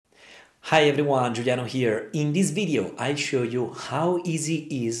Hi everyone, Giuliano here. In this video, I show you how easy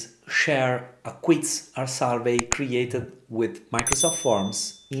it is share a quiz or survey created with Microsoft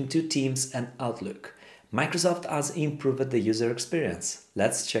Forms into Teams and Outlook. Microsoft has improved the user experience.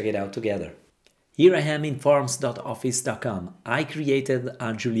 Let's check it out together. Here I am in forms.office.com. I created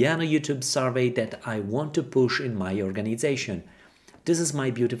a Giuliano YouTube survey that I want to push in my organization. This is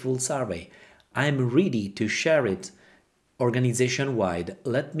my beautiful survey. I'm ready to share it organization-wide.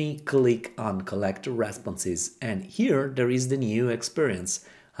 Let me click on collect responses, and here there is the new experience.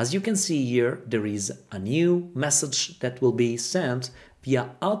 As you can see here, there is a new message that will be sent via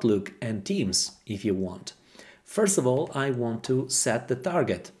Outlook and Teams if you want. First of all, I want to set the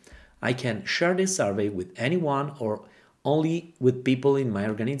target. I can share this survey with anyone or only with people in my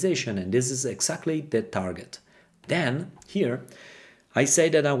organization, and this is exactly the target. Then here I say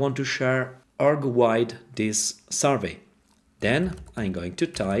that I want to share org-wide this survey. Then I'm going to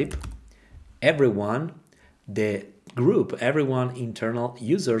type everyone, the group, everyone internal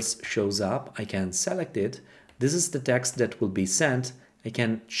users shows up. I can select it. This is the text that will be sent. I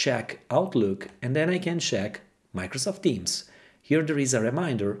can check Outlook and then I can check Microsoft Teams. Here there is a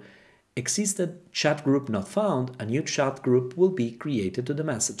reminder, existed chat group not found, a new chat group will be created to the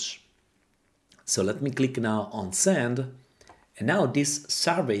message. So let me click now on send. And now this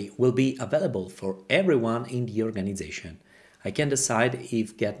survey will be available for everyone in the organization. I can decide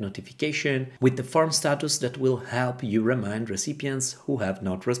if get notification with the form status that will help you remind recipients who have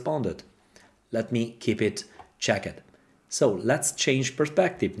not responded. Let me keep it checked. So let's change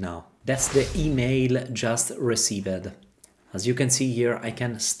perspective now. That's the email just received. As you can see here, I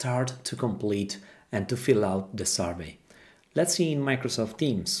can start to complete and to fill out the survey. Let's see in Microsoft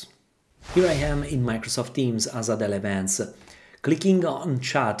Teams. Here I am in Microsoft Teams as Adele Events. Clicking on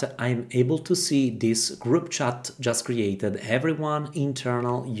chat, I'm able to see this group chat just created, everyone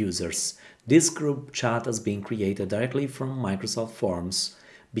internal users. This group chat has been created directly from Microsoft Forms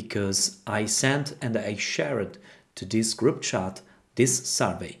because I sent and I shared to this group chat this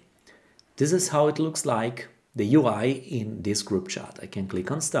survey. This is how it looks like, the UI in this group chat. I can click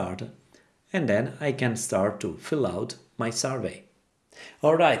on start and then I can start to fill out my survey.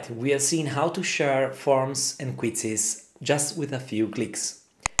 Alright, we have seen how to share forms and quizzes just with a few clicks.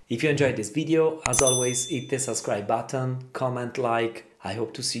 If you enjoyed this video, as always, hit the subscribe button, comment, like. I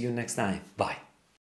hope to see you next time. Bye.